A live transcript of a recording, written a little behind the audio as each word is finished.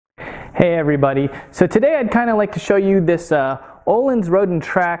Hey everybody, so today I'd kind of like to show you this Ohlins Road and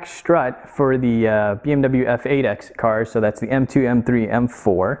Track strut for the BMW F8x cars, so that's the M2, M3,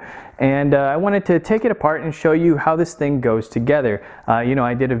 M4, and I wanted to take it apart and show you how this thing goes together.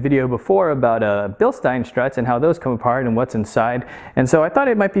 I did a video before about Bilstein struts and how those come apart and what's inside, and so I thought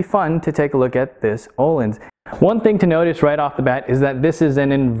it might be fun to take a look at this Ohlins. One thing to notice right off the bat is that this is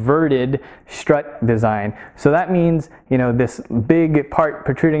an inverted strut design. So that means, this big part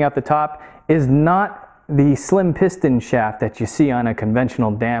protruding out the top is not the slim piston shaft that you see on a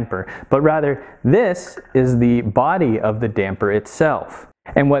conventional damper, but rather this is the body of the damper itself.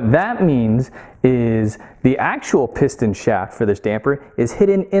 And what that means is the actual piston shaft for this damper is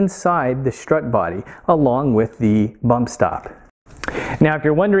hidden inside the strut body along with the bump stop. Now, if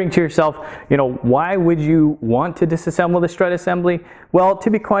you're wondering to yourself, why would you want to disassemble the strut assembly? Well, to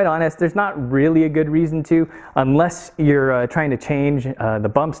be quite honest, there's not really a good reason to, unless you're trying to change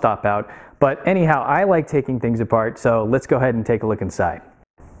the bump stop out. But anyhow, I like taking things apart, so let's go ahead and take a look inside.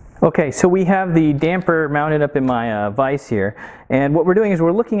 Okay, so we have the damper mounted up in my vise here, and what we're doing is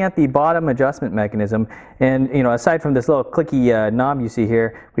we're looking at the bottom adjustment mechanism, and aside from this little clicky knob you see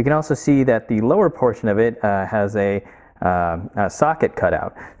here, we can also see that the lower portion of it has a socket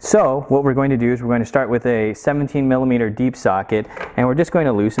cutout. So what we're going to do is we're going to start with a 17mm deep socket, and we're just going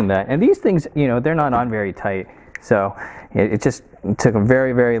to loosen that. And these things, they're not on very tight, so it just took a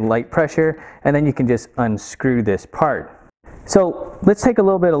very, very light pressure, and then you can just unscrew this part. So let's take a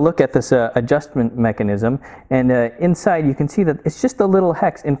little bit of a look at this adjustment mechanism, and inside you can see that it's just a little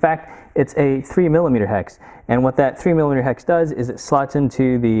hex. In fact, it's a 3mm hex, and what that 3mm hex does is it slots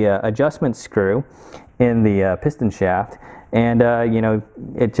into the adjustment screw in the piston shaft, and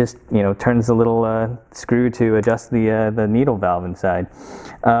it just turns the little screw to adjust the needle valve inside.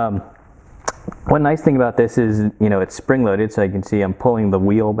 One nice thing about this is it's spring loaded, so you can see I'm pulling the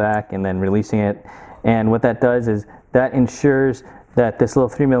wheel back and then releasing it, and what that does is that ensures that this little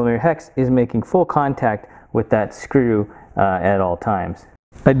 3mm hex is making full contact with that screw at all times.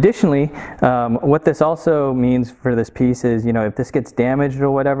 Additionally, what this also means for this piece is, if this gets damaged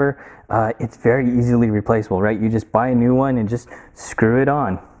or whatever, it's very easily replaceable, right? You just buy a new one and just screw it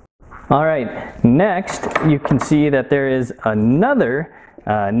on. All right, next you can see that there is another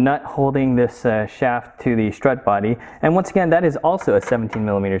nut holding this shaft to the strut body, and once again that is also a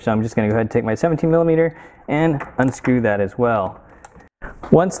 17mm, so I'm just going to go ahead and take my 17mm and unscrew that as well.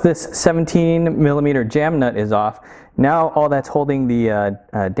 Once this 17mm jam nut is off, now all that's holding the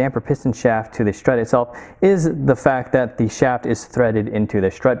damper piston shaft to the strut itself is the fact that the shaft is threaded into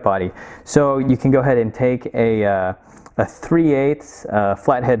the strut body. So you can go ahead and take a 3/8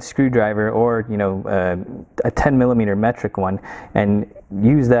 flathead screwdriver, or a 10mm metric one, and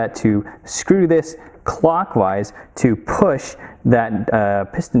use that to screw this clockwise to push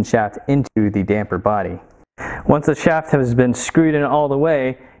that piston shaft into the damper body. Once the shaft has been screwed in all the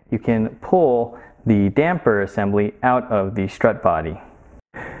way, you can pull the damper assembly out of the strut body.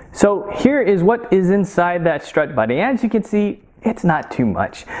 So here is what is inside that strut body. As you can see, it's not too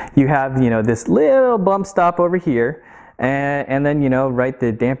much. You have this little bump stop over here, and then right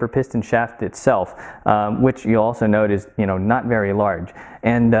the damper piston shaft itself, which you'll also note is not very large.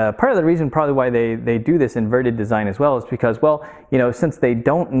 And part of the reason probably why they do this inverted design as well is because, well, since they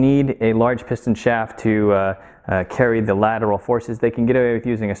don't need a large piston shaft to carry the lateral forces, they can get away with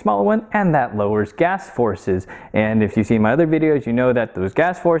using a smaller one, and that lowers gas forces. And if you see my other videos, you know that those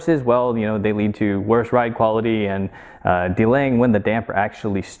gas forces, well, they lead to worse ride quality and delaying when the damper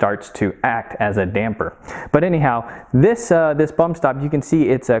actually starts to act as a damper. But anyhow, this bump stop, you can see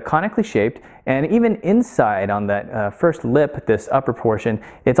it's conically shaped, and even inside on that first lip, this upper portion,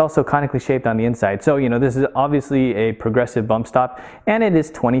 it's also conically shaped on the inside. So this is obviously a progressive bump stop, and it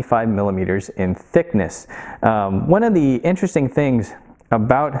is 25mm in thickness. One of the interesting things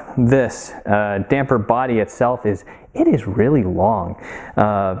about this damper body itself is it is really long.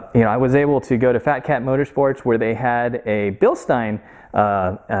 I was able to go to Fat Cat Motorsports, where they had a Bilstein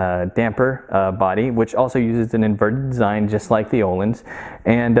damper body, which also uses an inverted design just like the Ohlins,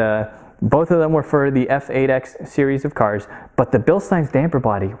 and both of them were for the F8x series of cars, but the Bilstein's damper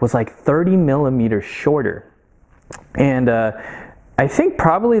body was like 30mm shorter. And I think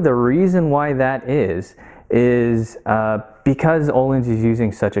probably the reason why that is because Ohlins is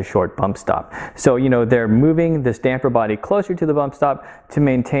using such a short bump stop. So they're moving this damper body closer to the bump stop to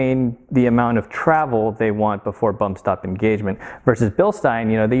maintain the amount of travel they want before bump stop engagement, versus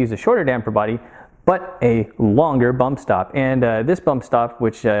Bilstein, they use a shorter damper body but a longer bump stop. And this bump stop,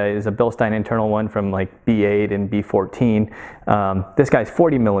 which is a Bilstein internal one from like B8 and B14, this guy's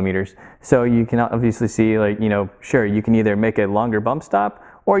 40 millimeters. So you can obviously see, like, sure, you can either make a longer bump stop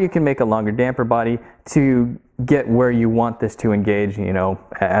or you can make a longer damper body to get where you want this to engage, you know,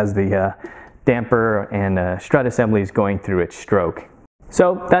 as the damper and strut assembly is going through its stroke.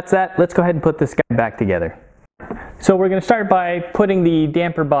 So that's that. Let's go ahead and put this guy back together. So we're going to start by putting the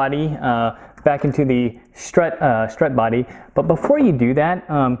damper body back into the strut body, but before you do that,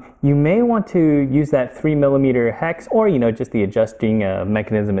 you may want to use that 3mm hex, or you know, just the adjusting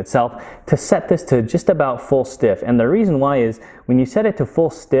mechanism itself, to set this to just about full stiff. And the reason why is when you set it to full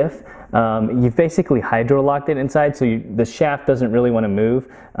stiff, you've basically hydro-locked it inside, so the shaft doesn't really want to move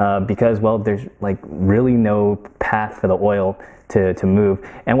because, well, there's like really no path for the oil to move.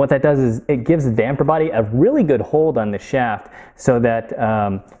 And what that does is it gives the damper body a really good hold on the shaft, so that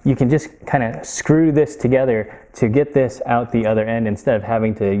you can just kind of screw this together to get this out the other end instead of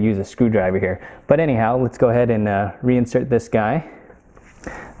having to use a screwdriver here. But anyhow, let's go ahead and reinsert this guy.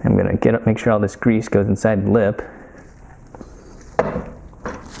 I'm going to make sure all this grease goes inside the lip.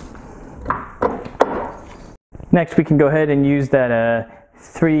 Next, we can go ahead and use that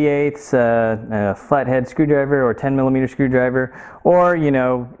 3/8 flathead screwdriver or 10mm screwdriver, or you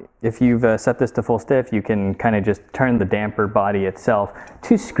know, if you've set this to full stiff, you can kind of just turn the damper body itself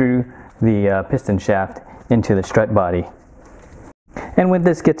to screw the piston shaft into the strut body. And when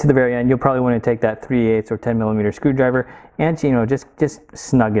this gets to the very end, you'll probably want to take that 3/8 or 10mm screwdriver and, you know, just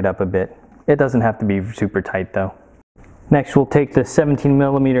snug it up a bit. It doesn't have to be super tight though. Next, we'll take the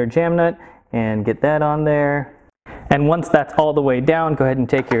 17mm jam nut and get that on there. And once that's all the way down, go ahead and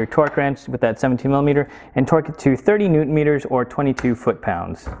take your torque wrench with that 17mm and torque it to 30 Nm or 22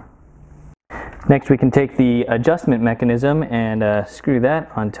 foot-pounds. Next, we can take the adjustment mechanism and screw that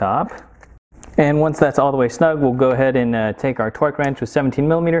on top. And once that's all the way snug, we'll go ahead and take our torque wrench with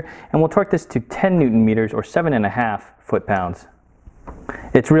 17mm and we'll torque this to 10 Nm or 7.5 foot-pounds.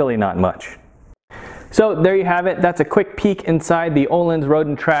 It's really not much. So there you have it. That's a quick peek inside the Ohlins Road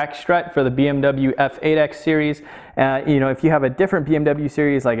and Track strut for the BMW F8x series. You know, if you have a different BMW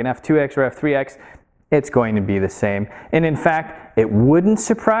series like an F2x or F3x, it's going to be the same. And in fact, it wouldn't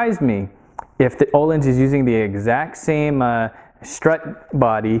surprise me if the Ohlins is using the exact same strut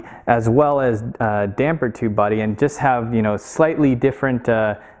body as well as damper tube body, and just have, you know, slightly different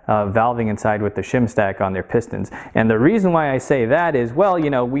valving inside with the shim stack on their pistons. And the reason why I say that is, well, you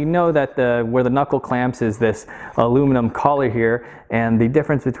know, we know that where the knuckle clamps is this aluminum collar here, and the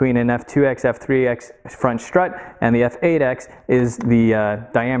difference between an F2x, F3x front strut and the F8x is the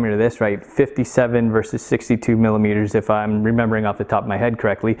diameter of this, right? 57 versus 62 millimeters, if I'm remembering off the top of my head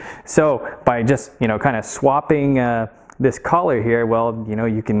correctly. So by just, you know, kind of swapping this collar here, well, you know,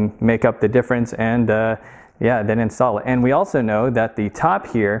 you can make up the difference and yeah, then install it. And we also know that the top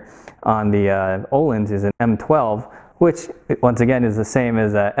here on the Ohlins is an M12, which once again is the same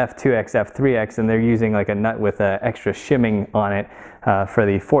as a F2x, F3x, and they're using like a nut with extra shimming on it for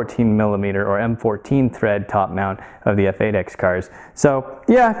the 14mm or M14 thread top mount of the F8x cars. So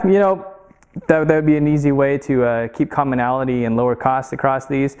yeah, you know, that would be an easy way to keep commonality and lower costs across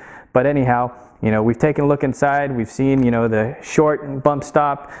these. But anyhow, you know, we've taken a look inside, we've seen, you know, the short bump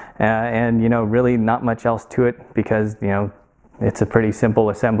stop, and, you know, really not much else to it because, you know, it's a pretty simple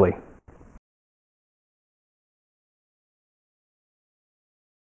assembly.